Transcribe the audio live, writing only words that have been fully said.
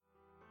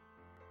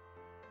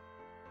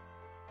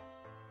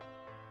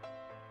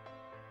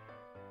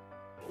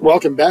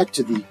Welcome back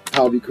to the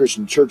Powell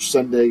Christian Church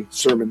Sunday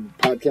Sermon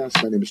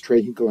Podcast. My name is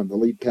Trey Hinkle. I'm the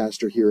lead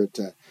pastor here at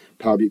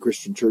Powell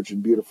Christian Church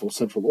in beautiful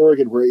Central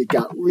Oregon, where it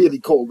got really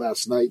cold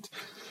last night.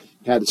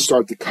 Had to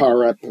start the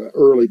car up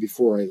early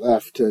before I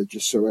left,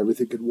 just so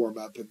everything could warm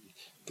up and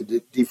could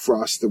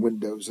defrost the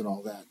windows and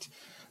all that.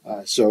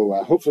 So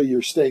hopefully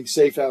you're staying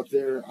safe out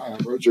there.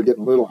 Roads are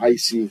getting a little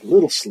icy, a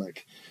little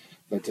slick.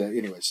 But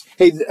anyways,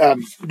 hey,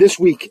 this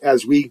week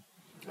as we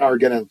are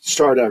going to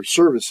start our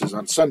services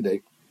on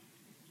Sunday,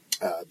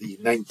 the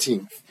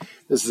 19th.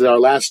 This is our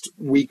last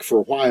week for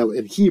a while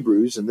in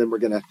Hebrews, and then we're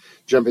going to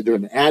jump into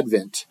an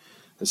Advent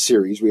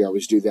series. We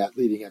always do that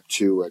leading up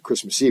to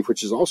Christmas Eve,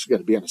 which is also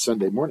going to be on a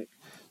Sunday morning.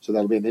 So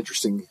that'll be an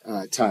interesting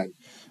time.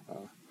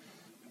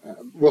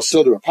 We'll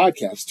still do a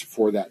podcast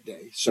for that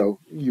day, so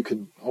you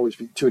can always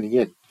be tuning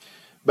in.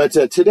 But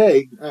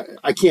today,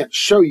 I can't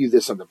show you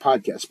this on the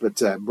podcast,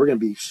 but I'm going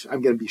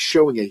to be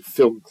showing a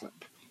film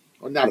clip.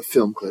 Well, not a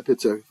film clip.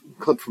 It's a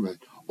clip from an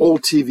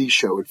old TV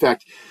show. In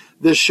fact,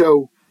 this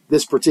show,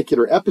 this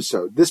particular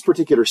episode, this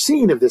particular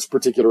scene of this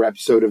particular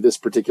episode of this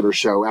particular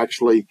show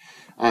actually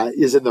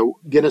is in the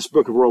Guinness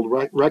Book of World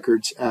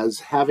Records as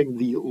having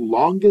the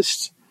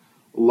longest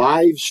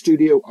live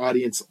studio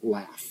audience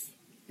laugh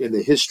in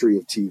the history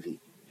of TV.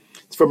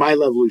 It's from I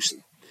Love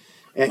Lucy.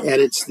 And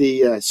it's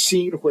the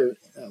scene where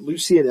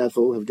Lucy and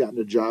Ethel have gotten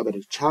a job at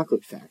a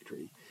chocolate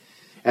factory.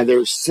 And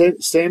they're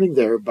standing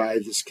there by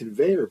this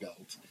conveyor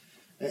belt.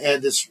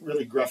 And this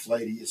really gruff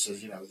lady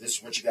says, this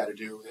is what you got to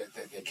do.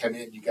 They come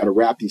in, you got to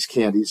wrap these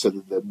candies so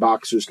that the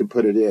boxers can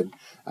put it in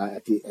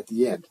at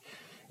the end.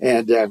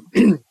 And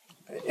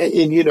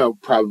you know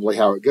probably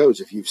how it goes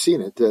if you've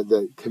seen it.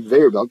 The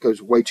conveyor belt goes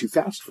way too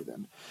fast for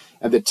them.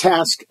 And the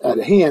task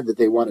at hand that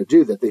they want to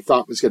do that they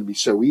thought was going to be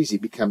so easy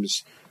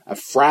becomes a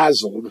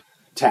frazzled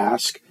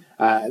task.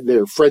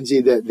 They're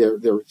frenzied.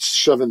 They're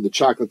shoving the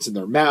chocolates in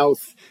their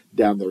mouth,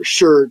 down their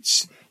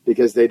shirts,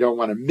 because they don't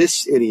want to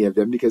miss any of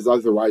them, because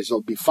otherwise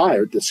they'll be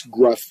fired. This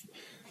gruff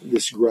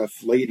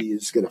lady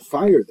is going to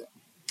fire them.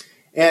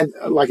 And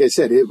like I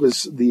said, it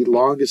was the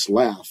longest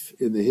laugh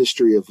in the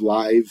history of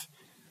live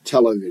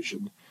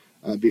television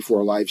before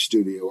a live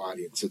studio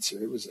audience. It's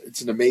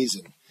an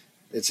amazing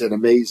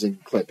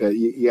clip.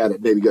 You got to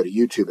maybe go to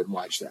YouTube and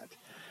watch that.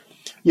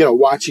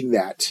 Watching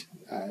that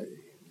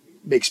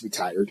makes me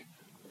tired.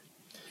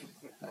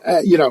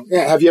 Have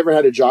you ever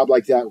had a job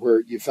like that where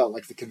you felt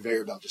like the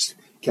conveyor belt just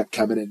kept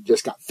coming and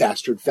just got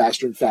faster and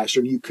faster and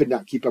faster, and you could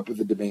not keep up with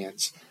the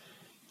demands?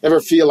 Ever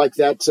feel like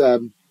that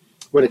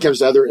when it comes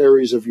to other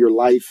areas of your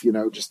life?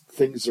 Just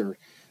things are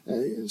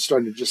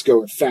starting to just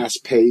go at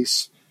fast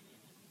pace.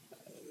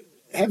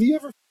 Have you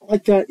ever felt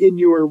like that in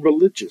your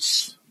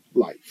religious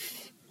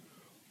life,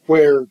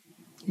 where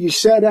you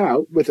set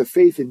out with a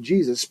faith in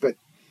Jesus,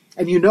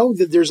 and you know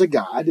that there's a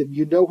God, and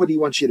you know what he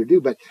wants you to do,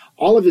 but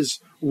all of his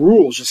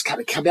rules just kind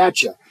of come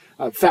at you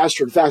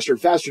faster and faster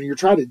and faster, and you're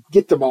trying to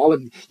get them all,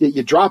 and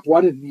you drop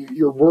one, and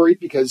you're worried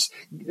because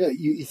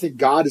you think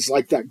God is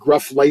like that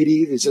gruff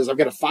lady that says, I'm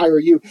going to fire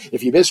you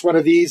if you miss one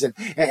of these,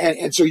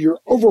 and so you're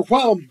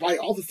overwhelmed by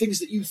all the things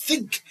that you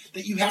think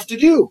that you have to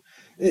do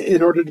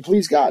in order to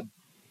please God.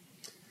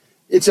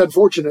 It's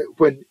unfortunate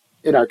when,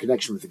 in our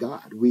connection with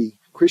God, we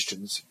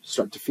Christians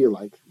start to feel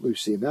like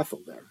Lucy and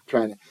Ethel there,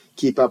 trying to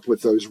keep up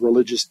with those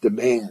religious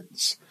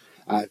demands.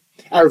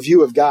 Our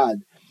view of God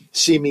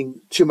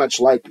seeming too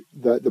much like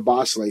the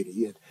boss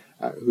lady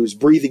who's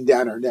breathing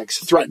down our necks,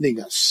 threatening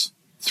us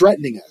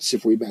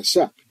if we mess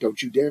up.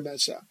 Don't you dare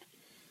mess up.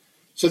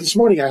 So this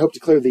morning, I hope to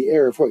clear the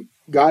air of what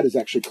God has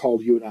actually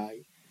called you and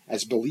I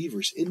as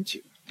believers into.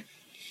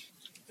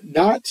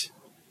 Not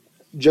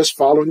just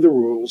following the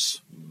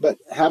rules, but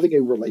having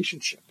a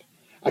relationship.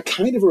 A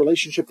kind of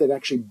relationship that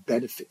actually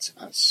benefits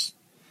us.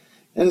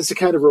 And it's the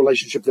kind of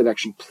relationship that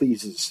actually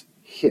pleases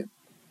him.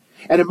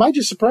 And it might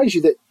just surprise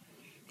you that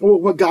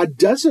what God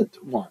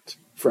doesn't want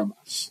from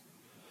us.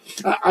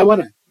 I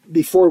want to,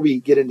 before we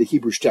get into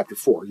Hebrews chapter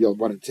 4, you'll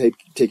want to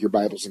take your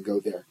Bibles and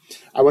go there.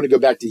 I want to go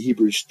back to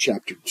Hebrews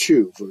chapter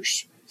 2,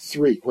 verse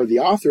 3, where the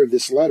author of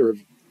this letter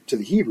to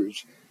the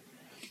Hebrews,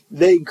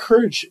 the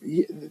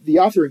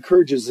author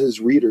encourages his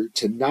reader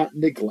to not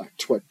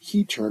neglect what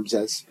he terms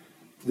as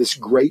this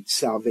great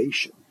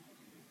salvation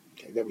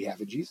that we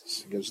have in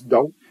Jesus. He goes,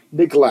 don't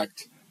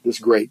neglect this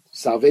great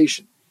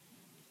salvation.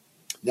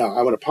 Now,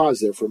 I want to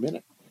pause there for a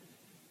minute.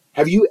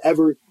 Have you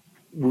ever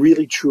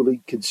really,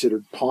 truly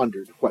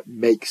pondered what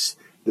makes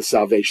the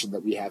salvation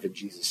that we have in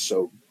Jesus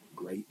so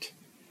great?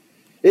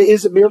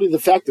 Is it merely the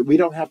fact that we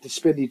don't have to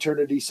spend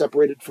eternity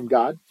separated from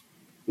God?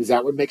 Is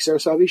that what makes our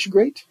salvation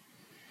great?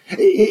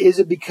 Is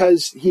it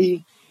because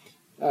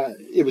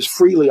it was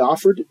freely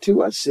offered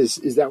to us?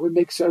 Is that what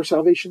makes our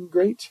salvation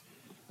great?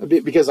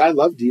 Because I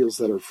love deals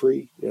that are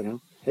free,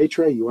 Hey,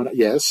 Trey, you want to?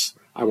 Yes,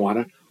 I want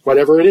to.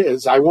 Whatever it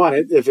is, I want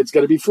it if it's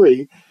going to be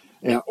free.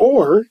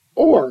 Or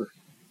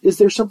is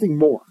there something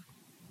more?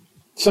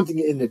 Something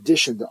in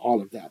addition to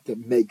all of that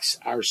makes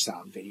our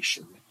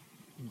salvation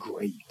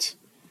great?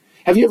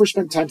 Have you ever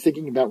spent time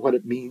thinking about what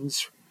it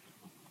means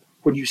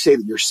when you say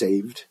that you're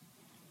saved?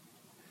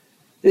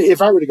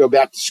 If I were to go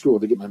back to school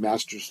to get my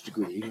master's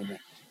degree, and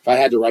if I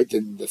had to write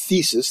the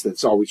thesis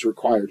that's always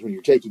required when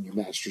you're taking your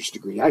master's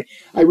degree, I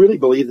really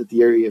believe that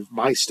the area of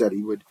my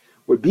study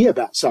would be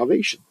about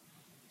salvation.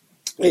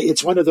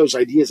 It's one of those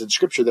ideas in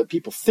Scripture that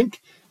people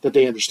think that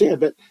they understand,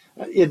 but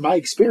in my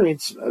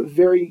experience,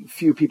 very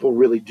few people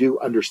really do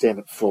understand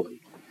it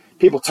fully.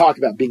 People talk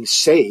about being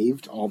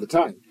saved all the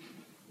time.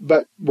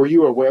 But were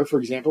you aware, for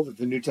example, that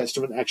the New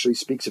Testament actually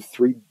speaks of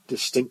three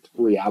distinct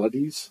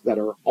realities that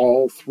are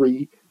all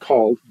three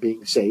called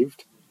being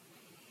saved?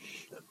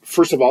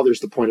 First of all, there's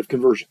the point of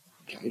conversion.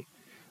 Okay,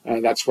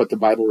 and that's what the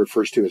Bible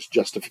refers to as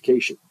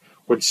justification.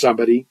 When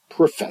somebody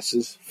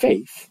professes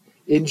faith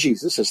in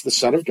Jesus as the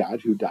Son of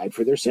God who died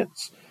for their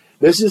sins.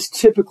 This is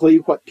typically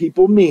what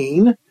people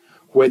mean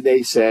when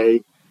they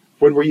say,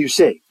 when were you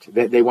saved?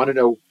 They want to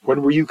know,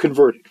 when were you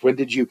converted? When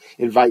did you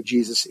invite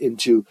Jesus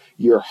into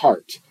your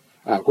heart?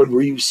 When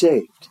were you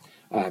saved?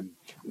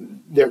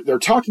 They're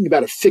talking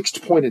about a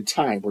fixed point in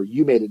time where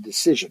you made a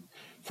decision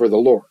for the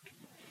Lord.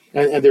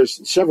 And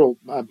there's several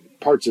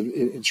parts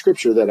in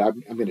Scripture that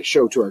I'm going to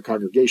show to our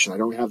congregation. I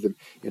don't have them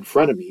in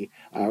front of me,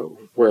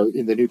 where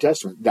in the New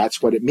Testament,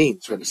 that's what it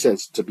means when it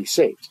says to be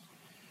saved.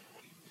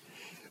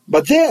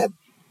 But then,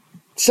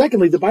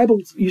 secondly, the Bible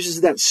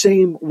uses that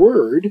same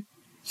word,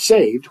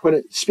 saved, when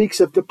it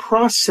speaks of the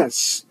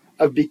process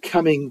of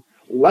becoming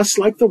less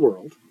like the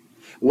world,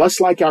 less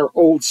like our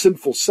old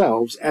sinful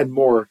selves, and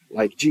more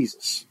like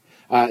Jesus.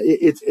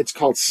 It's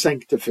called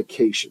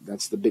sanctification.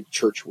 That's the big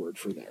church word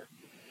for there.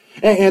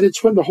 And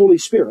it's when the Holy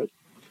Spirit,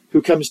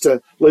 who comes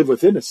to live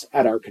within us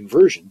at our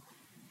conversion,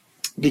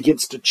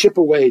 begins to chip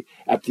away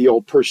at the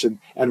old person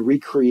and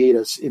recreate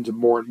us into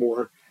more and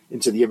more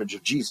into the image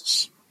of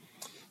Jesus.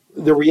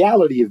 The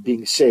reality of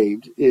being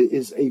saved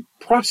is a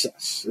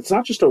process. It's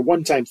not just a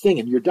one-time thing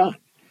and you're done.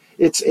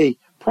 It's a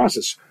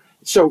process.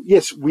 So,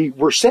 yes, we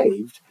were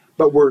saved,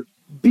 but we're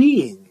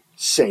being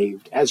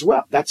saved as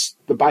well.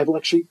 The Bible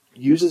actually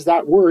uses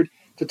that word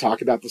to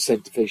talk about the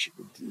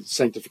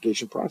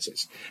sanctification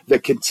process, the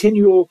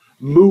continual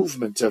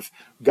movement of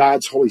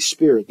God's Holy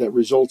Spirit that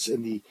results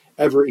in the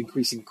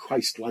ever-increasing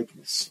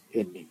Christ-likeness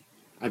in me.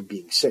 I'm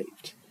being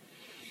saved.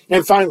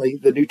 And finally,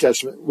 the New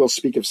Testament will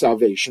speak of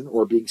salvation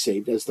or being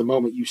saved as the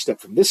moment you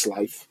step from this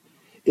life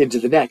into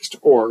the next,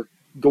 or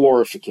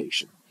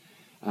glorification.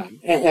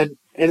 And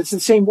it's the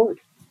same word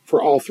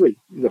for all three.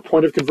 The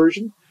point of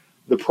conversion,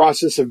 the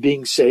process of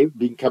being saved,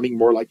 becoming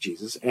more like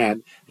Jesus,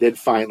 and then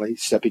finally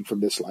stepping from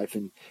this life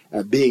and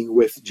being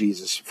with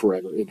Jesus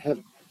forever in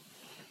heaven.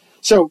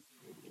 So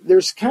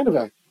there's kind of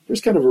a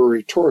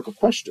rhetorical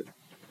question.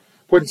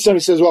 When somebody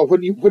says, well,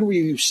 when were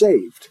you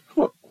saved?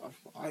 Well,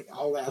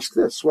 I'll ask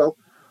this. Well,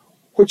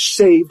 which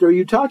saved are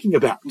you talking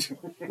about?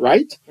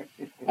 Right?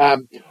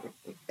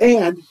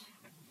 And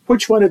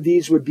which one of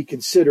these would be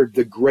considered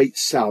the great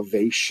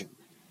salvation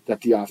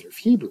that the author of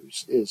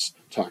Hebrews is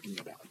talking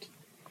about?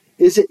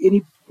 Is it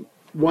any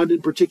one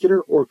in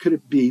particular, or could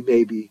it be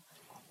maybe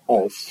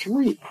all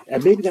three?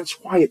 And maybe that's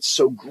why it's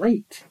so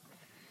great,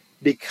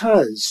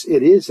 because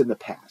it is in the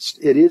past,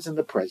 it is in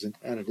the present,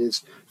 and it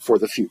is for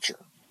the future.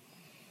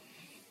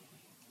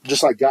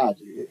 Just like God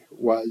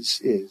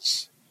was,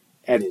 is,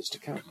 and is to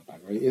come.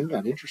 Right? Isn't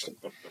that interesting?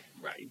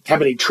 Right. How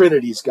many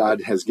trinities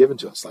God has given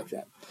to us like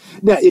that.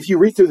 Now, if you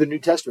read through the New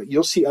Testament,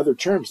 you'll see other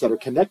terms that are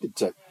connected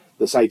to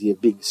this idea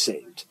of being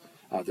saved.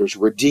 There's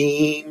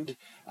redeemed,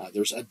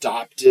 there's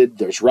adopted,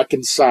 there's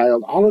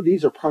reconciled. All of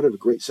these are part of a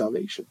great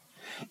salvation.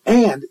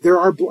 And there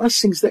are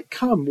blessings that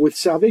come with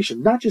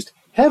salvation, not just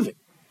heaven.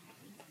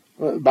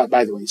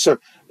 By the way, so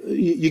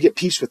you get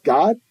peace with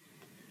God.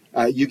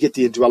 You get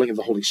the indwelling of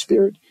the Holy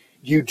Spirit.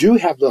 You do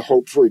have the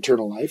hope for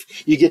eternal life.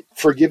 You get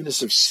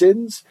forgiveness of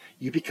sins.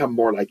 You become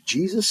more like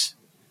Jesus.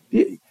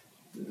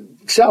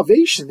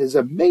 Salvation is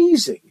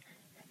amazing.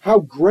 How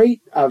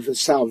great of a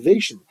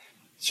salvation.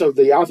 So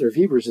the author of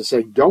Hebrews is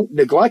saying, don't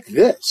neglect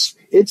this.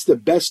 It's the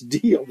best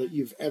deal that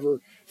you've ever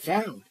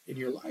found in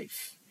your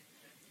life.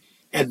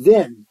 And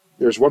then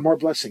there's one more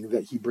blessing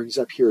that he brings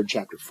up here in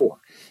chapter 4,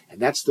 and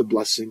that's the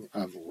blessing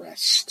of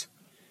rest.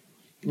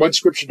 One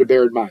scripture to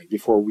bear in mind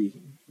before we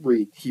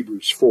read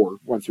Hebrews 4,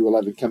 1 through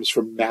 11, comes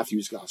from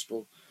Matthew's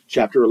Gospel,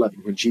 chapter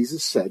 11, when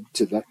Jesus said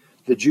to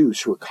the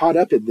Jews who were caught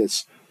up in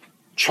this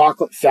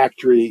chocolate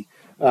factory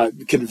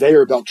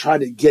conveyor belt, trying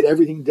to get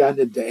everything done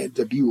and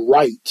to be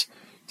right,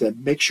 to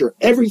make sure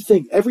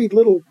everything, every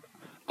little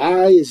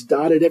I is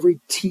dotted, every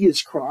T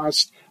is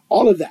crossed,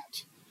 all of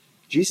that.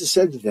 Jesus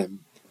said to them,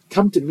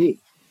 come to me,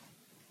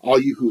 all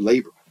you who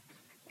labor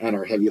and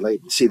are heavy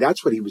laden. See,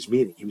 that's what he was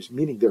meaning. He was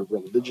meaning their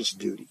religious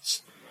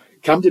duties.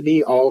 Come to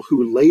me, all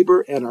who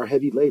labor and are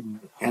heavy laden,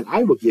 and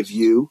I will give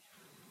you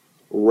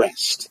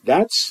rest.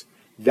 That's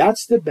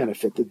the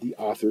benefit that the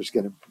author is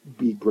going to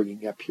be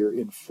bringing up here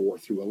in 4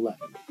 through 11.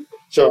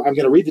 So I'm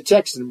going to read the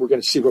text, and we're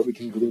going to see what we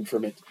can glean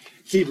from it.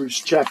 Hebrews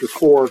chapter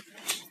 4,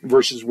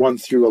 verses 1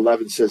 through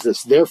 11 says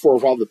this, therefore,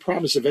 while the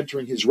promise of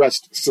entering his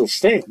rest still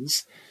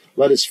stands,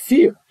 let us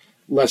fear,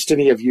 lest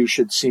any of you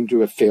should seem to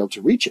have failed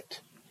to reach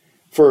it.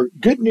 For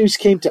good news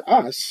came to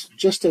us,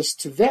 just as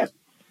to them.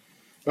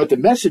 But the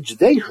message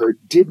they heard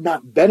did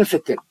not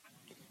benefit them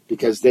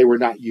because they were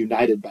not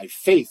united by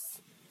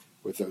faith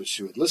with those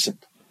who had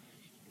listened.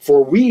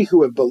 For we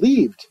who have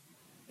believed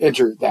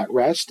enter that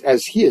rest,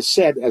 as he has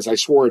said, as I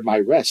swore in my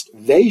rest,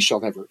 they shall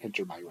never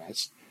enter my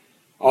rest,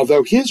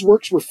 although his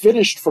works were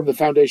finished from the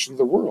foundation of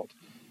the world.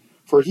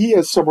 For he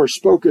has somewhere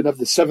spoken of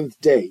the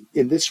seventh day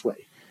in this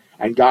way,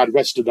 and God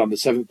rested on the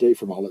seventh day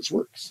from all his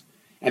works.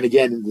 And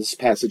again in this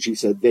passage he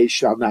said, they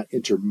shall not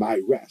enter my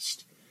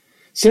rest.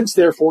 Since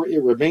therefore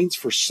it remains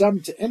for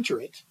some to enter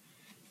it,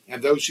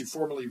 and those who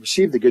formerly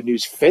received the good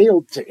news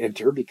failed to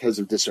enter because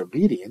of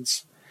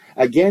disobedience,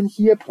 again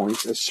he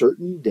appoints a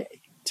certain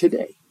day,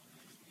 today,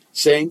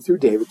 saying through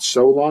David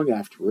so long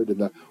afterward, in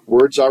the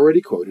words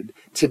already quoted,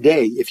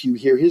 today, if you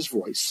hear his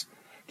voice,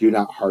 do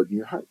not harden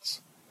your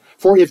hearts.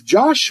 For if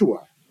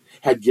Joshua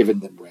had given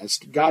them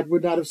rest, God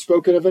would not have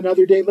spoken of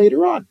another day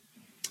later on.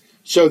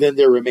 So then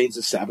there remains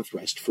a Sabbath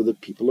rest for the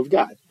people of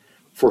God.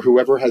 For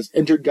whoever has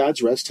entered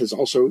God's rest has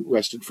also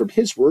rested from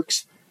his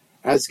works,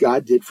 as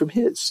God did from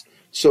his.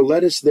 So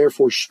let us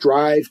therefore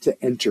strive to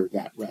enter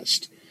that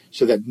rest,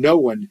 so that no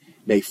one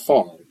may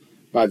fall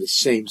by the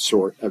same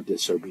sort of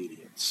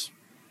disobedience.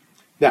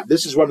 Now,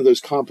 this is one of those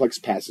complex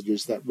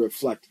passages that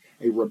reflect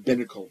a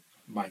rabbinical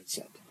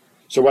mindset.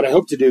 So what I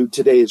hope to do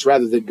today is,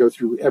 rather than go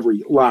through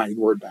every line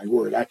word by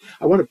word, I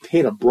want to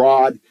paint a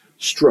broad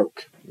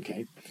stroke,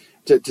 okay,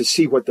 to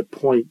see what the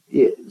point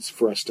is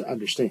for us to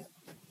understand.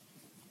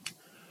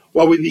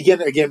 Well, we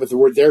begin again with the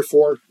word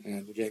therefore,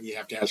 and again you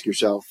have to ask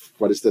yourself,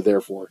 what is the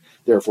therefore?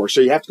 Therefore.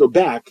 So you have to go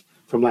back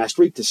from last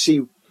week to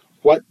see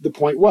what the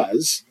point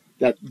was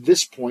that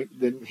this point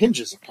then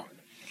hinges upon.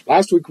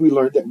 Last week we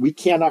learned that we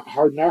cannot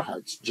harden our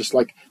hearts, just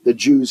like the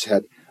Jews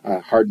had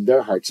hardened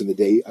their hearts in the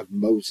day of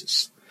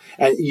Moses.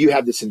 And you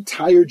have this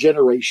entire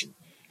generation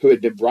who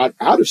had been brought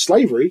out of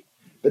slavery,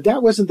 but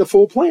that wasn't the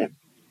full plan.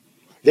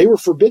 They were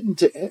forbidden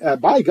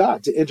by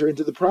God to enter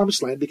into the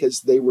promised land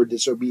because they were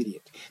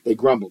disobedient. They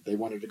grumbled. They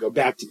wanted to go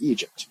back to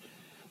Egypt.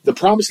 The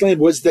promised land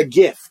was the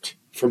gift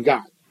from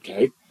God.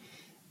 Okay,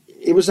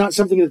 it was not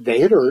something that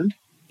they had earned.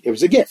 It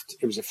was a gift.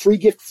 It was a free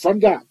gift from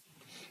God.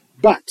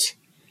 But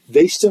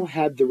they still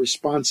had the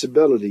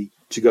responsibility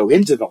to go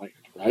into the land,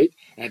 right?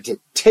 And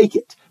to take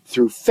it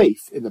through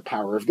faith in the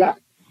power of God.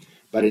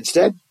 But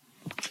instead,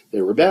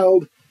 they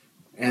rebelled.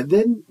 And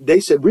then they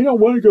said, we don't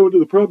want to go into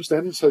the promised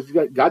land. And so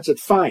God said,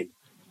 fine,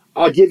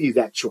 I'll give you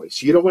that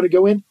choice. You don't want to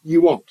go in?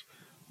 You won't.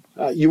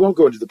 You won't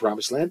go into the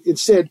promised land.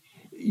 Instead,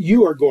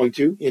 you are going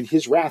to, in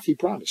his wrath, he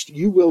promised,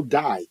 you will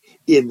die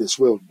in this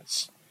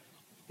wilderness.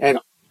 And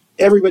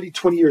everybody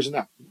 20 years and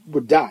up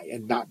would die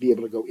and not be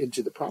able to go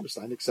into the promised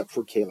land except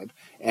for Caleb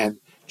and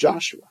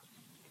Joshua.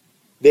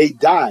 They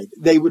died.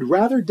 They would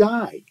rather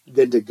die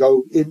than to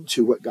go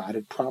into what God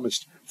had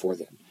promised for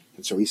them.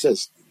 And so he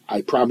says,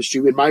 I promised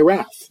you in my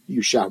wrath,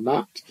 you shall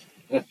not.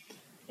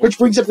 Which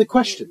brings up the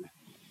question,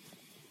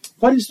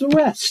 what is the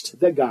rest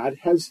that God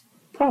has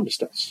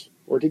promised us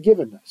or to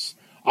given us?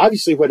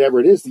 Obviously, whatever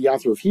it is, the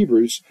author of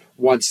Hebrews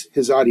wants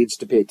his audience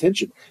to pay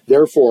attention.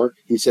 Therefore,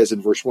 he says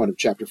in verse 1 of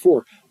chapter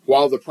 4,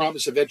 while the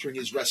promise of entering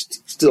his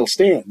rest still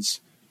stands,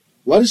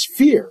 let us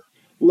fear,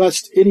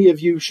 lest any of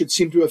you should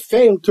seem to have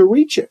failed to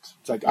reach it.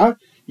 It's like,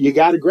 you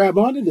got to grab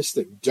onto this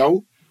thing.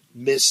 Don't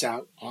miss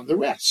out on the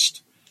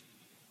rest.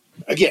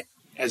 Again,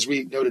 as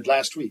we noted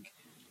last week,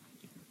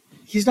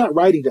 he's not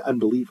writing to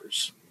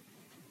unbelievers.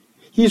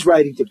 He's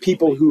writing to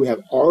people who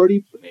have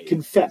already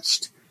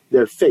confessed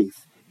their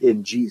faith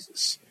in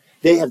Jesus.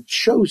 They have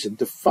chosen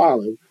to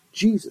follow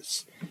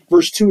Jesus.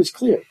 Verse 2 is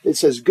clear. It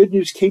says, good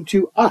news came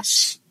to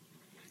us.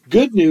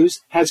 Good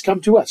news has come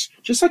to us,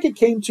 just like it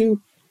came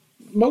to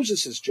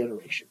Moses'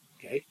 generation.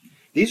 Okay,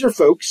 these are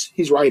folks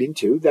he's writing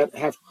to that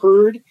have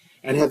heard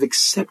and have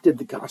accepted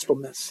the gospel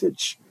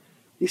message.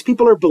 These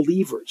people are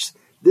believers.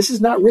 This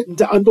is not written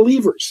to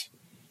unbelievers,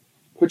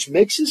 which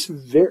makes us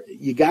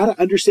you got to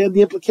understand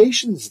the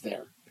implications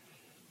there.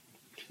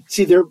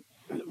 See, they're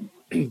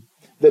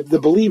the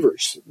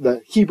believers,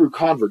 the Hebrew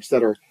converts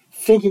that are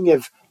thinking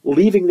of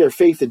leaving their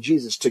faith in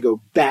Jesus to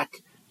go back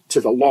to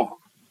the law,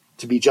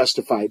 to be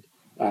justified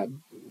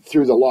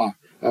through the law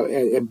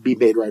and be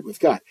made right with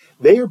God.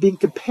 They are being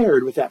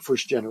compared with that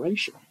first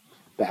generation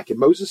back in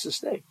Moses'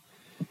 day.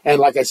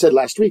 And like I said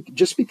last week,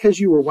 just because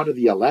you were one of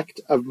the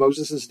elect of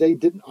Moses' day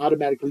didn't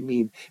automatically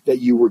mean that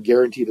you were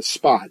guaranteed a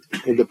spot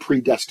in the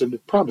predestined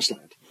promised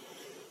land.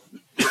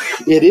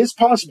 It is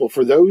possible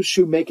for those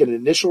who make an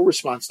initial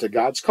response to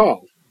God's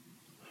call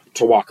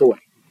to walk away.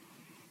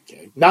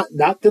 Okay? Not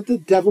that the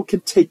devil can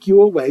take you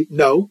away.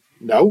 No.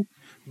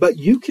 But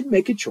you can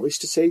make a choice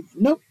to say,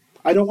 no,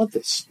 I don't want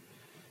this.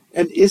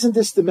 And isn't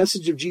this the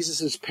message of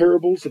Jesus'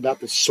 parables about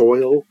the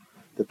soil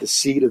that the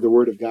seed of the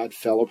word of God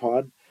fell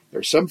upon? There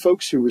are some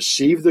folks who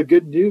receive the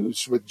good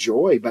news with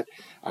joy, but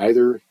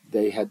either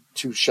they had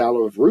too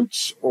shallow of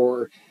roots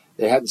or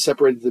they hadn't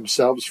separated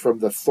themselves from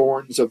the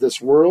thorns of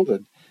this world,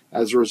 and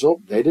as a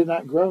result, they did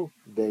not grow.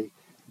 They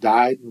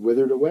died and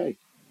withered away.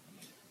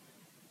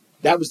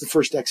 That was the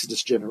first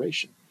Exodus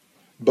generation.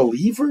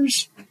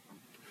 Believers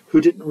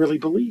who didn't really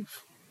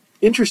believe.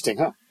 Interesting,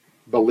 huh?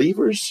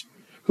 believers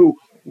who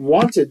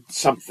wanted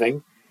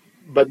something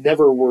but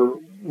never were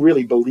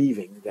really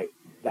believing that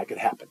that could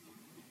happen.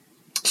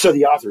 So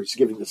the author is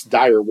giving this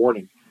dire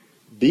warning.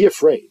 Be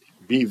afraid.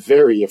 Be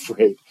very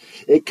afraid.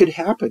 It could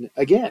happen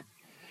again.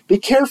 Be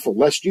careful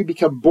lest you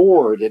become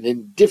bored and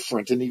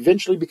indifferent and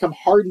eventually become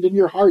hardened in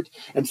your heart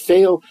and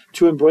fail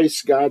to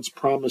embrace God's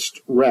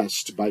promised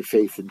rest by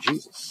faith in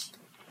Jesus.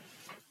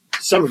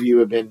 Some of you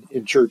have been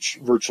in church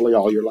virtually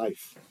all your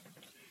life.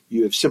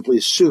 You have simply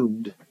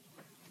assumed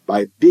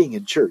by being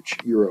in church,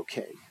 you're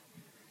okay.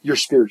 You're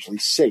spiritually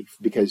safe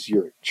because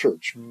you're at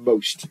church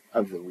most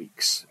of the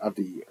weeks of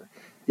the year.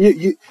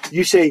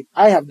 You say,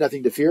 I have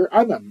nothing to fear.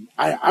 I'm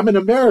an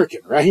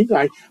American, right?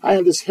 I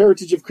have this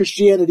heritage of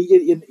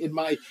Christianity in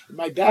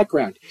my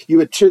background. You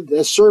attend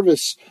a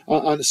service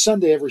on a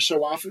Sunday every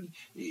so often.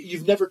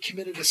 You've never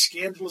committed a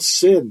scandalous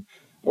sin.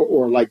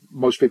 Or like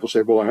most people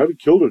say, well, I haven't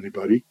killed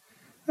anybody.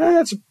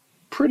 That's a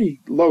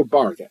pretty low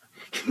bar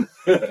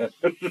there.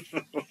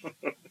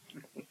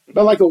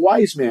 But like a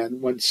wise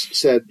man once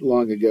said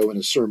long ago in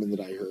a sermon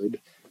that I heard,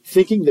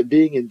 thinking that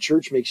being in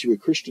church makes you a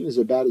Christian is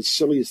about as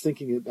silly as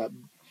thinking about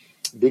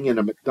being in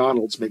a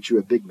McDonald's makes you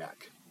a Big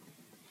Mac.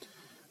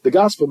 The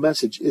gospel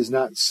message is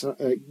not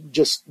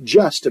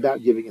just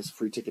about giving us a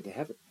free ticket to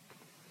heaven.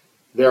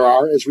 There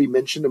are, as we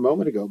mentioned a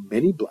moment ago,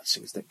 many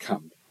blessings that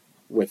come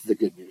with the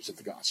good news of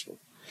the gospel.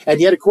 And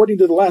yet, according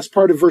to the last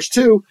part of verse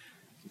 2,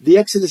 the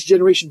Exodus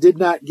generation did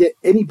not get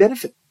any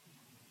benefit.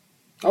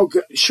 Oh,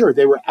 sure,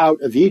 they were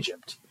out of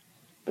Egypt,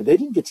 but they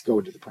didn't get to go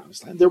into the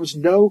promised land. There was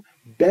no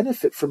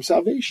benefit from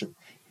salvation.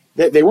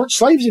 They weren't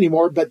slaves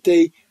anymore, but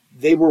they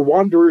were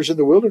wanderers in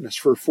the wilderness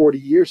for 40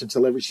 years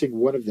until every single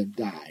one of them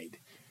died.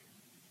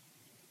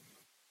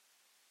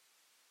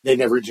 They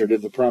never entered into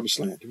the promised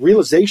land.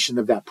 Realization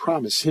of that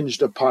promise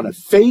hinged upon a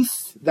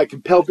faith that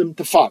compelled them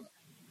to follow.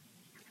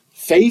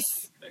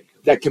 Faith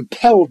that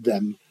compelled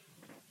them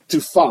to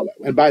follow.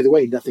 And by the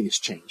way, nothing has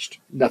changed.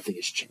 Nothing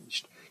has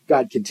changed.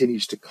 God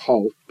continues to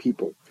call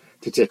people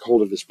to take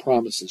hold of his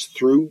promises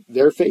through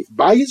their faith,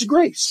 by his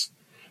grace,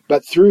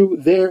 but through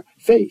their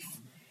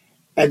faith.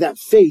 And that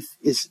faith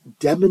is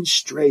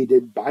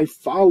demonstrated by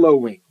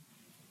following,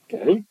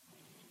 okay?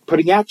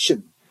 Putting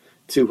action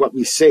to what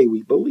we say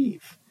we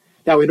believe.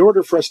 Now, in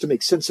order for us to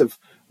make sense of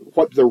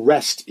what the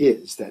rest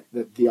is that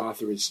the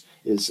author is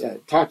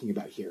talking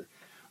about here,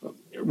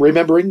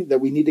 remembering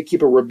that we need to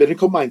keep a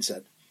rabbinical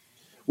mindset,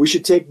 we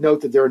should take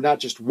note that there are not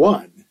just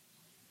one,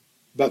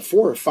 but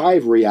 4 or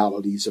 5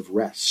 realities of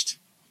rest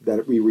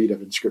that we read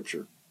of in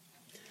Scripture.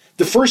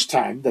 The first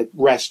time that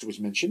rest was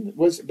mentioned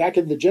was back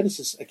in the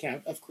Genesis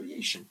account of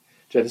creation,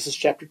 Genesis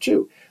chapter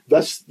 2.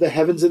 Thus the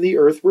heavens and the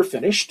earth were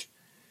finished,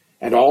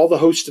 and all the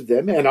host of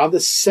them. And on the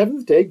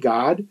 7th day,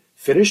 God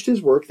finished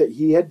his work that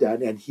he had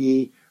done, and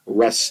he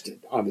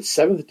rested on the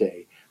 7th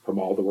day from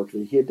all the work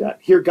that he had done.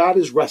 Here, God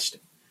is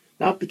resting,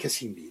 not because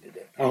he needed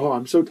it. Oh,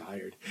 I'm so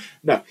tired.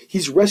 No,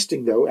 he's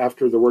resting, though,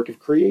 after the work of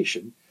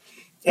creation.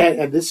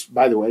 And this,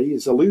 by the way,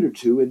 is alluded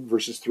to in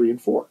verses 3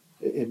 and 4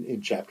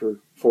 in chapter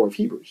 4 of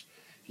Hebrews.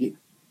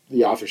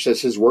 The author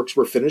says his works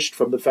were finished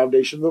from the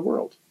foundation of the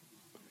world.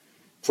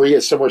 For he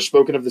has somewhere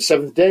spoken of the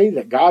 7th day,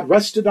 that God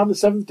rested on the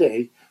 7th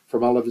day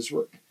from all of his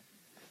work.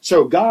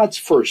 So God's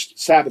first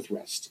Sabbath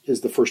rest is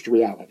the first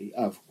reality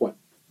of what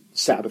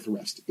Sabbath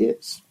rest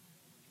is.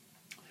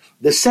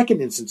 The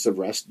second instance of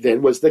rest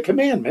then was the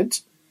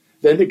commandment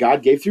then that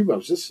God gave through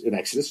Moses in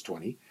Exodus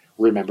 20.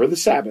 Remember the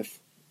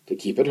Sabbath, to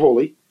keep it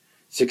holy.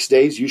 6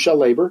 days you shall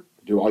labor,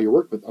 do all your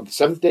work, but on the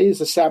 7th day is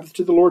the Sabbath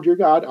to the Lord your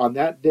God. On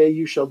that day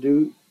you shall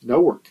do no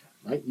work,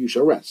 right? You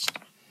shall rest.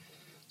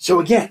 So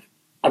again,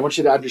 I want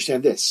you to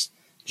understand this.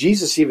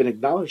 Jesus even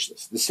acknowledged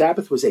this. The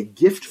Sabbath was a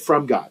gift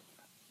from God.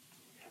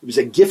 It was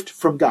a gift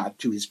from God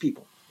to his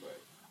people.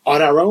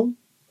 On our own,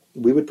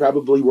 we would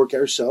probably work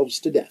ourselves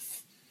to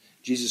death.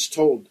 Jesus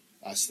told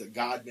us that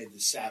God made the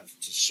Sabbath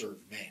to serve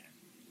man.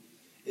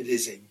 It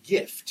is a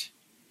gift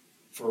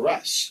for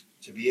us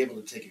to be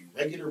able to take a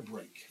regular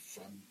break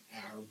from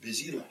our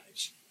busy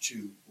lives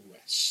to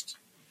rest.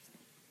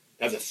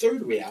 Now, the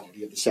third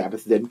reality of the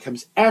Sabbath then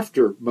comes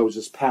after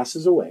Moses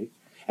passes away,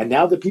 and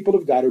now the people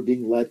of God are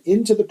being led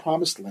into the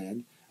promised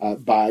land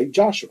by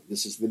Joshua.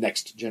 This is the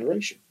next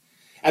generation.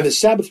 And the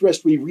Sabbath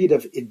rest we read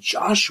of in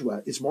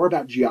Joshua is more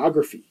about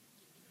geography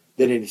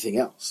than anything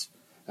else,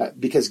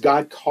 because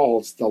God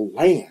calls the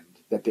land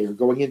that they are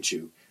going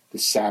into the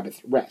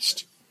Sabbath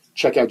rest.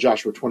 Check out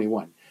Joshua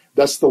 21.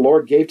 Thus the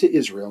Lord gave to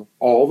Israel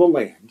all the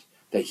land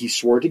that he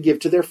swore to give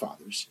to their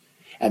fathers,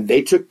 and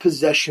they took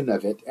possession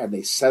of it, and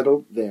they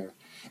settled there.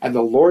 And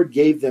the Lord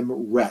gave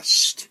them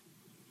rest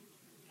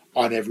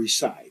on every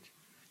side,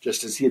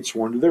 just as he had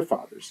sworn to their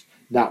fathers.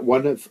 Not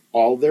one of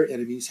all their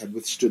enemies had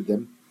withstood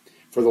them,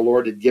 for the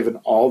Lord had given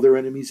all their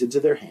enemies into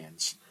their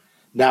hands.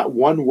 Not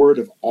one word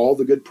of all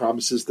the good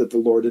promises that the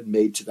Lord had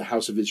made to the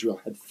house of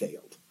Israel had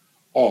failed.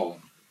 All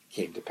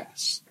came to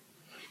pass.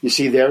 You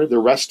see there, the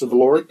rest of the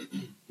Lord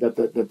that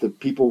the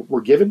people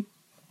were given,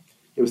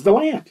 it was the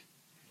land.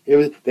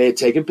 They had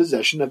taken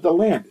possession of the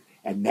land,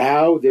 and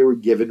now they were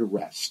given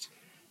rest.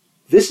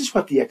 This is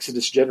what the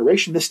Exodus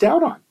generation missed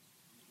out on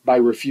by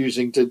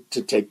refusing to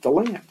take the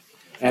land.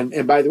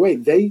 And by the way,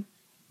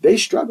 they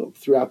struggled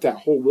throughout that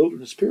whole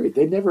wilderness period.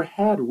 They never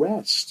had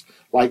rest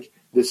like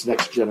this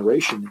next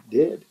generation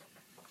did.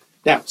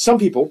 Now, some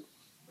people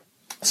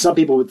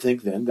would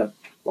think then that,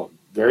 well,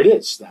 there it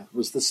is. That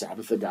was the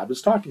Sabbath that God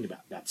was talking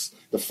about. That's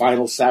the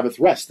final Sabbath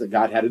rest that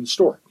God had in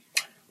store.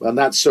 Well,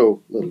 not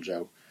so, little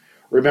Joe.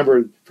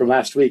 Remember from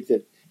last week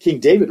that King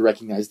David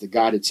recognized that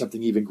God had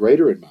something even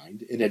greater in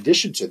mind in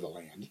addition to the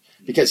land,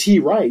 because he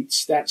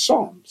writes that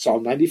psalm,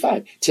 Psalm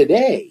 95.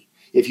 Today,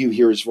 if you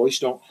hear his voice,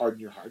 don't harden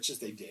your hearts as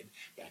they did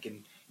back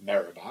in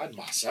Meribah and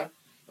Massah,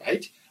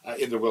 right?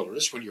 In the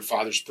wilderness, when your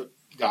fathers put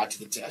God to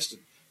the test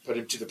and put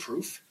him to the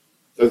proof,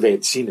 though they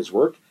had seen his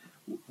work.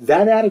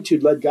 That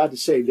attitude led God to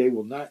say, they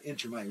will not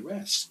enter my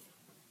rest.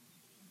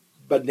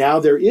 But now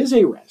there is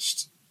a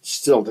rest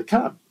still to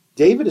come.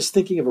 David is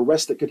thinking of a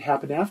rest that could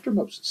happen after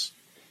Moses,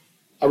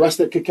 a rest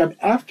that could come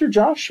after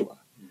Joshua.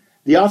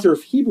 The author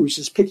of Hebrews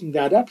is picking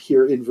that up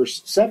here in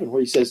verse 7,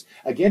 where he says,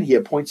 again, he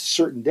appoints a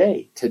certain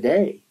day,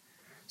 today,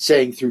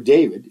 saying through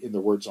David, in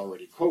the words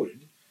already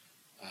quoted,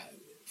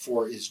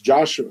 for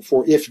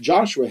if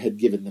Joshua had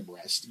given them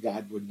rest,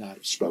 God would not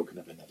have spoken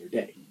of another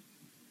day.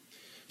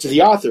 To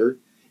the author,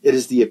 it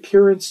is the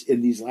appearance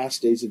in these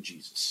last days of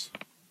Jesus,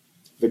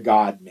 the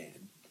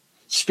God-man,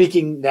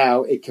 speaking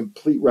now a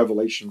complete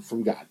revelation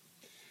from God.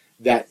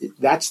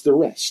 That's the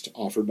rest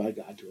offered by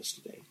God to us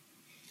today.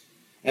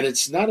 And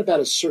it's not about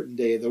a certain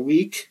day of the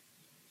week.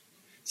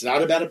 It's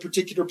not about a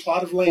particular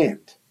plot of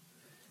land.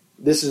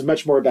 This is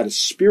much more about a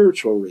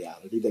spiritual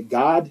reality that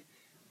God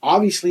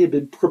obviously had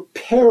been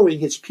preparing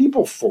his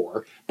people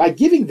for by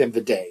giving them the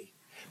day,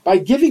 by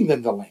giving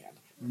them the land.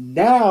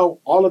 Now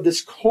all of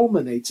this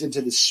culminates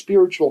into the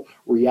spiritual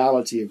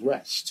reality of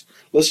rest.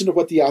 Listen to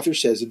what the author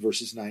says in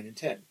verses 9 and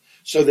 10.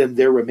 So then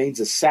there remains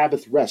a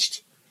Sabbath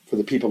rest for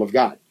the people of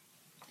God.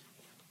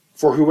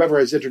 For whoever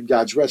has entered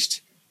God's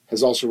rest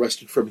has also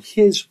rested from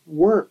his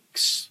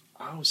works.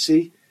 Oh,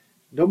 see,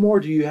 no more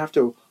do you have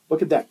to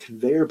look at that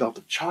conveyor belt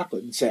of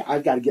chocolate and say,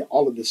 I've got to get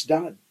all of this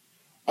done.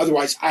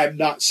 Otherwise, I'm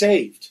not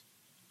saved.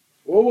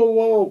 Whoa, whoa,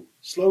 whoa,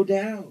 slow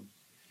down.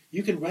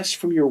 You can rest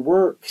from your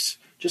works,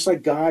 just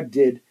like God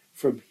did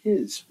from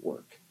his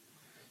work.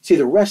 See,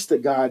 the rest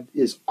that God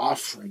is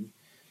offering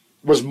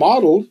was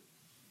modeled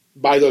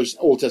by those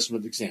Old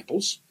Testament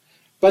examples,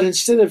 but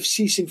instead of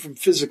ceasing from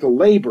physical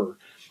labor,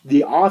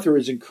 the author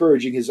is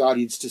encouraging his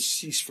audience to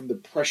cease from the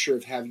pressure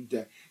of having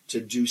to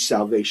do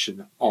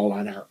salvation all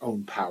on our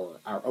own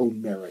power, our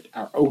own merit,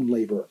 our own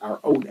labor,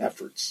 our own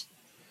efforts.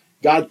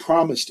 God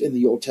promised in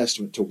the Old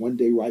Testament to one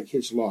day write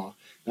his law,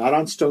 not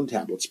on stone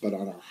tablets, but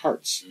on our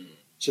hearts,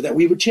 so that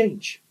we would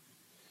change.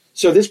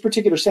 So this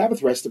particular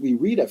Sabbath rest that we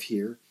read of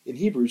here in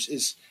Hebrews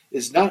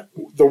is not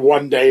the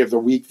one day of the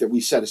week that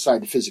we set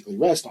aside to physically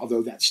rest,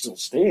 although that still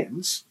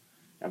stands,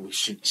 and we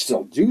should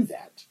still do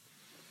that.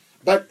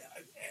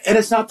 And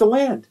it's not the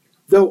land,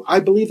 though I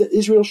believe that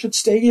Israel should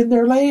stay in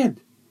their land.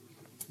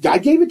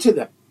 God gave it to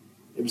them.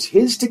 It was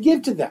his to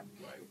give to them.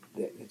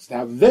 It's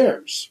now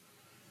theirs.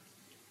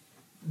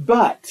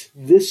 But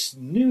this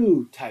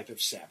new type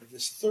of Sabbath,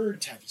 this third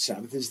type of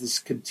Sabbath, is this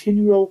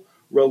continual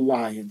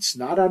reliance,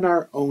 not on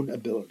our own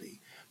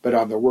ability, but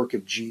on the work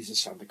of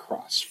Jesus on the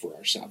cross for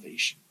our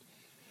salvation.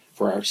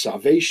 For our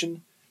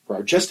salvation, for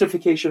our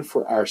justification,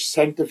 for our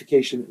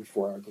sanctification, and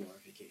for our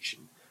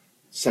glorification.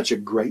 Such a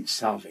great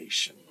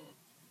salvation.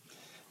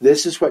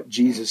 This is what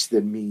Jesus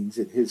then means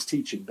in his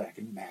teaching back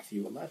in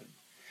Matthew 11.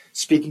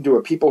 Speaking to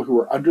a people who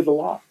were under the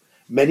law,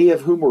 many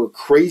of whom were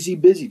crazy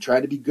busy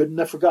trying to be good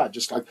enough for God,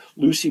 just like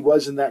Lucy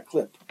was in that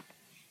clip.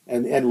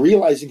 And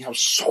realizing how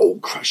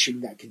soul-crushing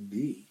that can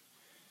be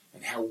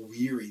and how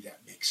weary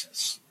that makes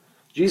us.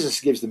 Jesus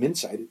gives them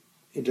insight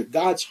into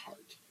God's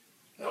heart.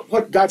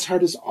 What God's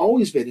heart has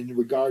always been in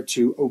regard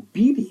to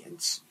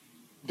obedience.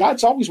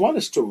 God's always wanted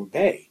us to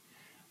obey.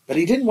 But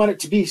he didn't want it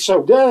to be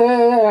so,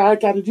 I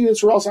got to do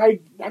this or else I'm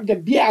going to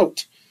be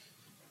out.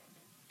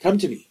 Come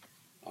to me,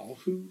 all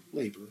who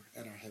labor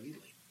and are heavy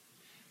laden,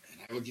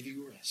 and I will give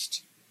you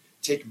rest.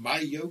 Take my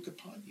yoke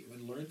upon you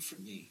and learn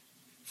from me,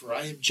 for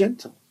I am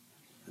gentle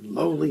and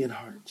lowly in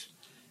heart,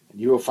 and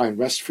you will find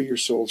rest for your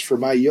souls. For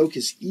my yoke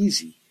is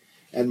easy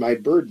and my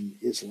burden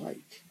is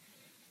light.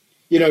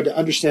 You know, to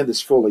understand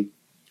this fully,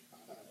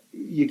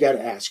 you got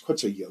to ask,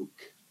 what's a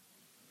yoke?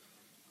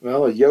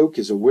 Well, a yoke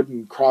is a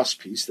wooden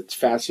crosspiece that's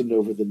fastened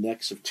over the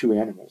necks of two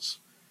animals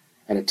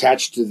and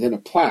attached to then a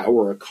plow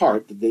or a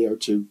cart that they are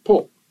to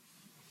pull.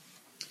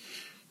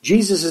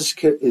 Jesus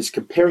is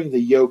comparing the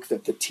yoke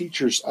that the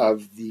teachers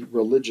of the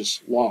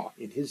religious law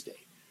in his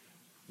day,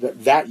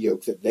 that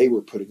yoke that they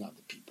were putting on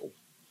the people.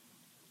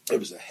 It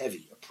was a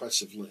heavy,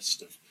 oppressive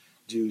list of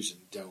do's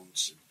and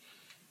don'ts.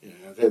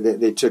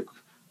 They took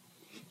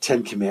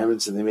 10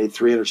 commandments and they made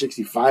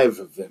 365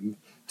 of them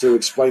to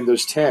explain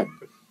those 10.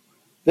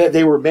 That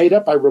they were made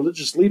up by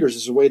religious leaders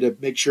as a way to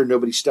make sure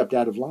nobody stepped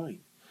out of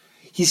line.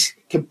 He's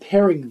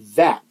comparing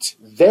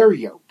their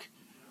yoke,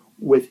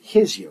 with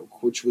his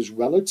yoke, which was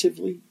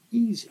relatively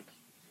easy.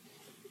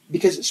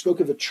 because it spoke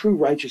of a true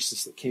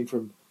righteousness that came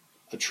from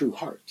a true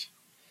heart,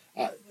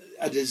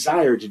 a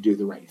desire to do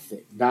the right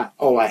thing, not,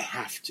 oh, I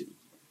have to,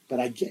 but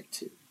I get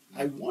to,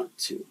 I want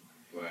to.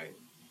 Right.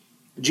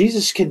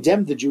 Jesus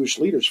condemned the Jewish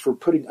leaders for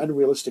putting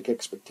unrealistic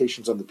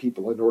expectations on the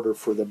people in order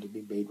for them to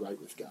be made right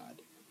with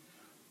God.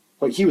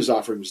 What he was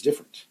offering was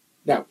different.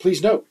 Now,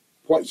 please note,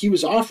 what he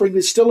was offering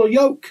is still a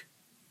yoke.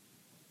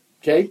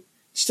 Okay?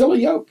 Still a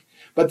yoke.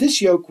 But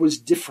this yoke was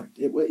different.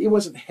 It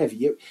wasn't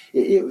heavy.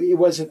 It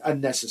wasn't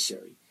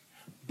unnecessary.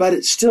 But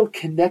it still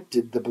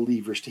connected the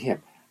believers to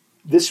him.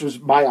 This was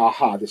my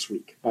aha this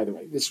week, by the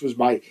way. This was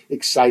my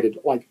excited,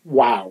 like,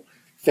 wow,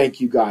 thank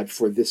you, God,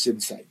 for this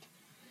insight.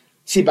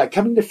 See, by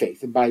coming to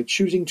faith and by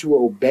choosing to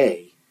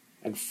obey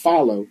and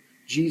follow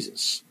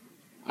Jesus,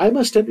 I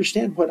must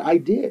understand what I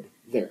did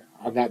there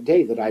on that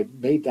day that I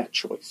made that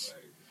choice.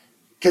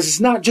 Because it's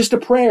not just a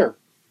prayer,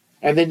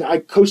 and then I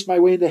coast my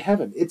way into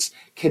heaven. It's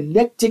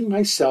connecting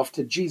myself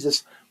to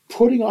Jesus,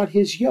 putting on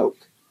his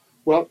yoke.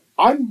 Well,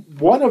 I'm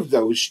one of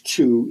those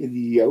two in the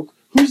yoke.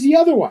 Who's the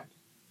other one?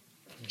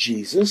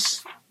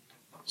 Jesus.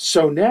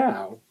 So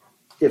now,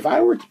 if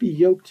I were to be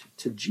yoked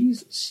to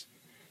Jesus,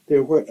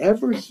 then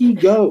wherever he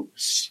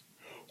goes,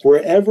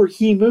 wherever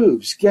he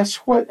moves, guess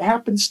what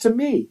happens to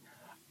me?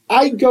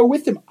 I go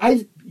with him.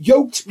 I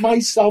yoked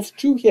myself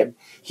to him.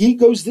 He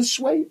goes this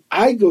way,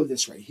 I go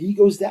this way. He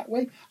goes that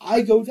way,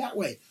 I go that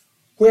way.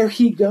 Where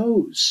he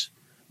goes,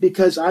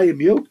 because I am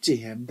yoked to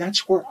him,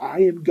 that's where I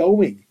am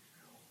going.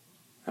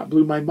 That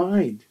blew my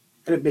mind.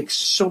 And it makes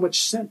so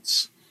much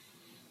sense.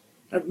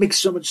 It makes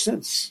so much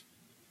sense.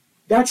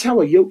 That's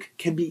how a yoke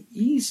can be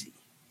easy.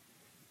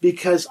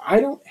 Because I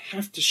don't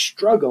have to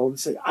struggle and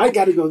say, I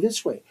got to go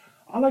this way.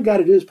 All I got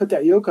to do is put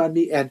that yoke on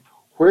me, and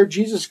where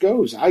Jesus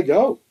goes, I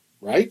go,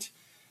 right?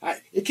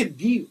 It can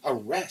be a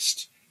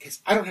rest,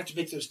 because I don't have to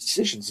make those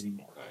decisions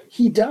anymore. Right.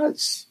 He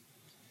does.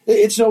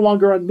 It's no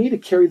longer on me to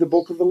carry the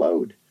bulk of the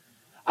load.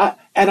 And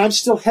I'm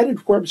still headed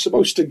where I'm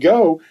supposed to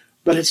go,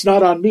 but it's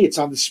not on me. It's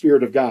on the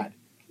Spirit of God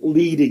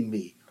leading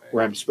me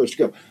where I'm supposed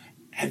to go.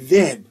 And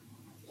then,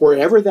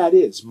 wherever that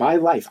is, my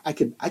life, I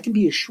can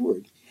be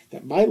assured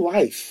that my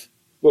life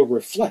will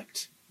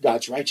reflect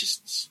God's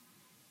righteousness.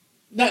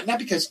 Not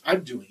because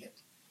I'm doing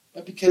it,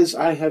 but because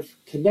I have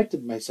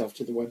connected myself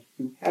to the one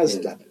who has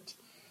done it.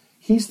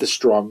 He's the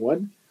strong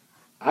one.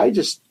 I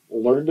just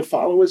learn to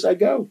follow as I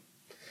go.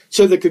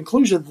 So the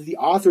conclusion that the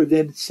author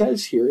then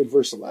says here in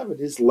verse 11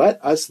 is,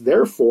 let us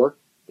therefore,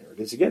 there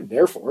it is again,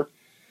 therefore,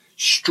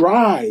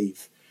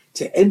 strive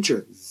to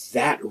enter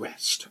that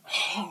rest.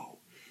 Oh,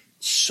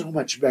 so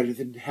much better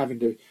than having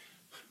to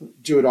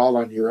do it all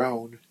on your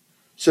own,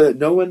 so that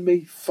no one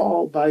may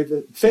fall by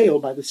the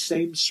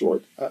same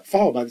sort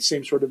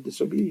of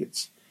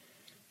disobedience.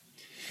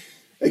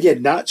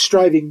 Again, not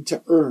striving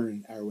to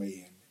earn our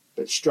way in,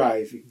 but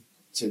striving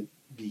to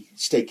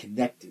stay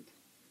connected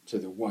to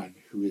the one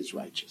who is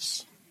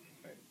righteous.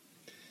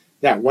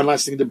 Now, one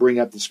last thing to bring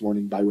up this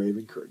morning by way of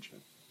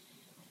encouragement.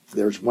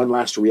 There's one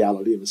last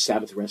reality of the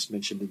Sabbath rest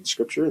mentioned in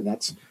Scripture, and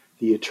that's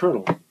the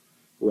eternal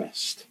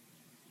rest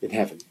in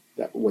heaven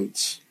that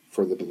waits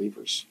for the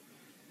believers.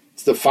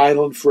 It's the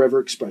final and forever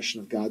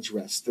expression of God's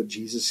rest that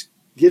Jesus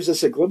gives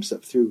us a glimpse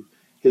of through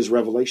his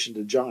revelation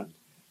to John,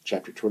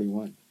 chapter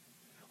 21,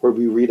 where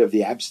we read of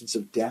the absence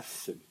of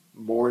death and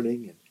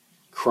mourning and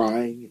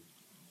crying and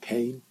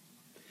pain.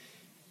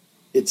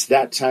 It's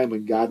that time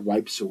when God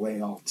wipes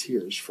away all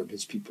tears from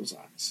his people's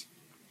eyes.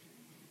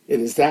 It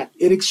is that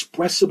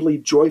inexpressibly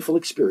joyful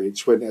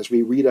experience when, as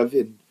we read of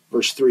in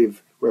verse 3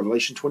 of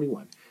Revelation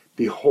 21,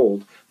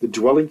 behold, the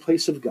dwelling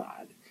place of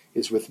God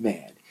is with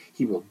man.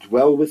 He will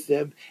dwell with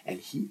them,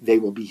 and they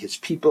will be his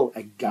people,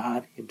 and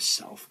God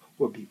himself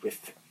will be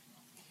with them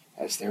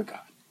as their God.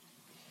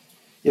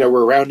 You know,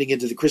 we're rounding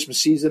into the Christmas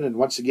season, and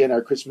once again,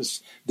 our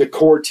Christmas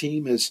decor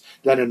team has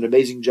done an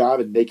amazing job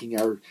in making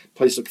our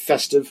place look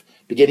festive.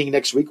 Beginning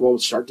next week, we'll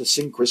start to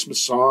sing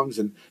Christmas songs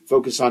and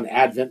focus on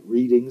Advent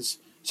readings.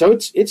 So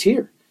it's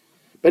here.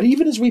 But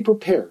even as we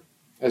prepare,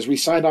 as we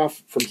sign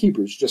off from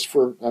Hebrews just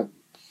for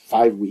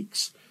 5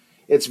 weeks,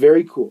 it's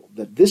very cool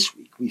that this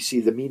week we see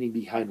the meaning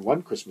behind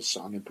one Christmas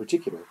song in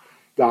particular,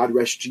 God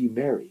Rest Ye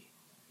Merry,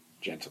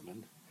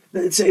 Gentlemen.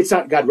 It's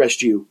not God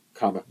Rest You,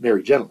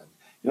 Merry Gentlemen.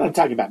 You know, I'm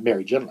talking about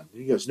merry gentlemen.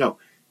 He goes, no,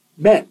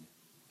 men,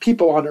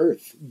 people on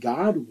earth.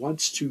 God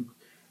wants to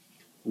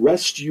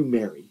rest you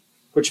merry,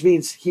 which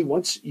means he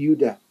wants you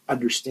to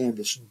understand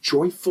this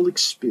joyful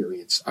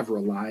experience of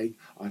relying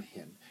on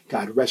him.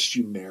 God rest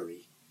you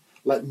merry.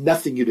 Let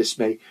nothing you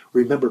dismay.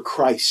 Remember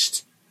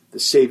Christ, the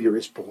Savior,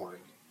 is born.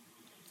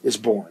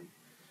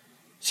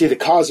 See, the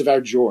cause of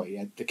our joy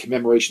at the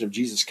commemoration of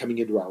Jesus coming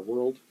into our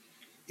world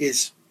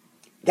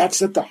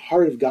that's at the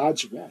heart of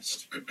God's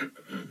rest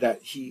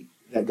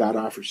that God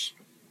offers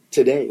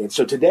today. And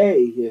so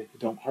today,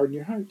 don't harden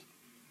your heart.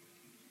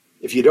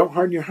 If you don't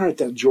harden your heart,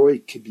 that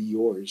joy can be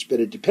yours. But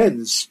it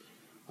depends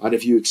on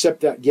if you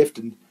accept that gift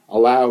and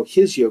allow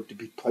his yoke to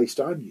be placed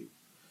on you,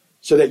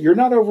 so that you're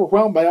not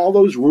overwhelmed by all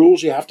those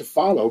rules you have to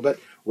follow, but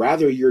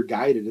rather you're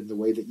guided in the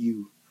way that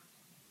you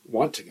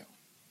want to go.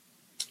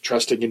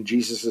 trusting in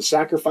Jesus'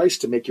 sacrifice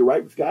to make you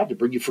right with God, to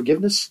bring you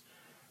forgiveness,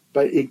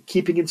 but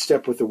keeping in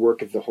step with the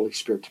work of the Holy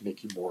Spirit to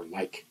make you more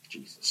like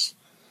Jesus.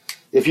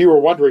 If you were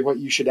wondering what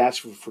you should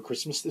ask for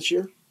Christmas this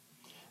year,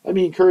 let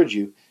me encourage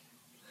you.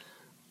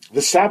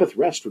 The Sabbath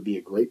rest would be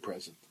a great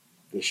present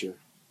this year.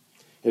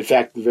 In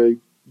fact, the very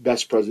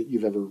best present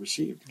you've ever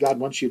received. God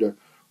wants you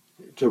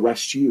to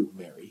rest you,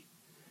 Mary,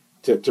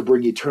 to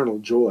bring eternal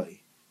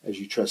joy as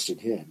you trust in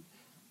him.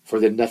 For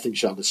then nothing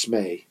shall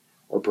dismay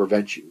or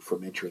prevent you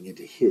from entering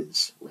into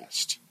his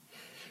rest.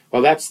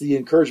 Well, that's the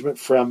encouragement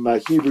from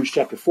Hebrews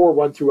chapter 4,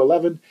 1 through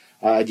 11.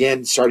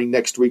 Again, starting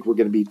next week, we're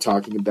going to be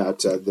talking about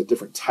the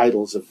different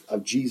titles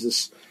of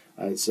Jesus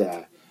as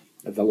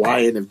the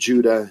Lion of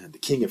Judah, and the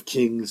King of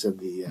Kings, and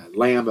the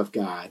Lamb of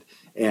God,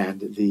 and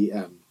the,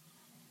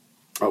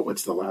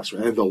 what's the last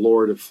one? And the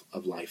Lord of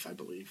Life, I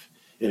believe.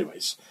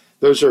 Anyways,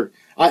 those are,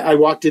 I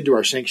walked into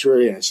our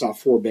sanctuary and I saw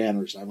 4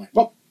 banners. I went,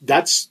 well,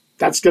 that's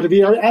going to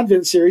be our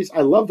Advent series.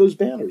 I love those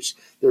banners.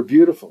 They're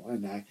beautiful.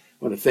 And I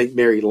want to thank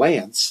Mary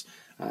Lance,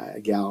 a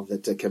gal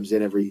that comes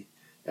in every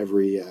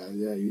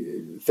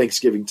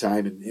Thanksgiving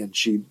time, and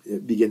she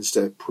begins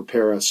to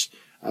prepare us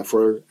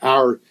for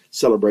our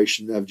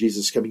celebration of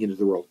Jesus coming into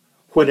the world,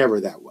 whenever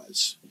that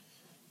was.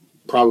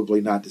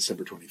 Probably not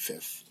December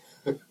 25th.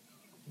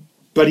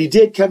 But he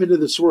did come into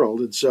this world,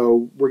 and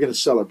so we're going to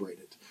celebrate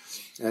it.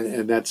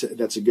 And that's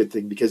a good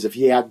thing, because if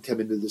he hadn't come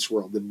into this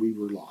world, then we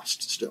were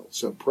lost still.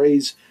 So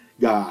praise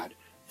God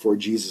for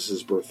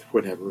Jesus' birth,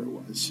 whenever it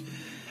was.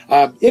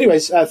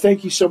 Anyways,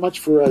 thank you so much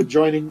for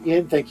joining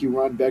in. Thank you,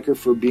 Ron Becker,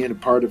 for being a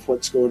part of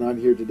what's going on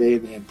here today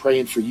and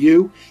praying for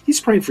you. He's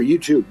praying for you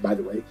too, by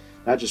the way,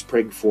 not just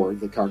praying for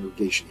the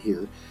congregation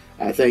here.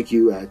 Thank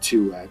you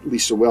to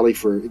Lisa Welly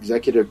for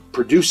executive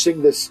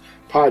producing this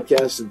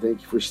podcast, and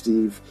thank you for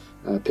Steve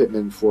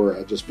Pittman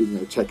for just being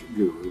our tech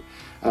guru.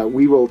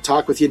 We will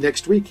talk with you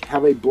next week.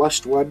 Have a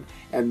blessed one,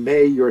 and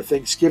may your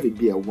Thanksgiving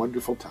be a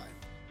wonderful time.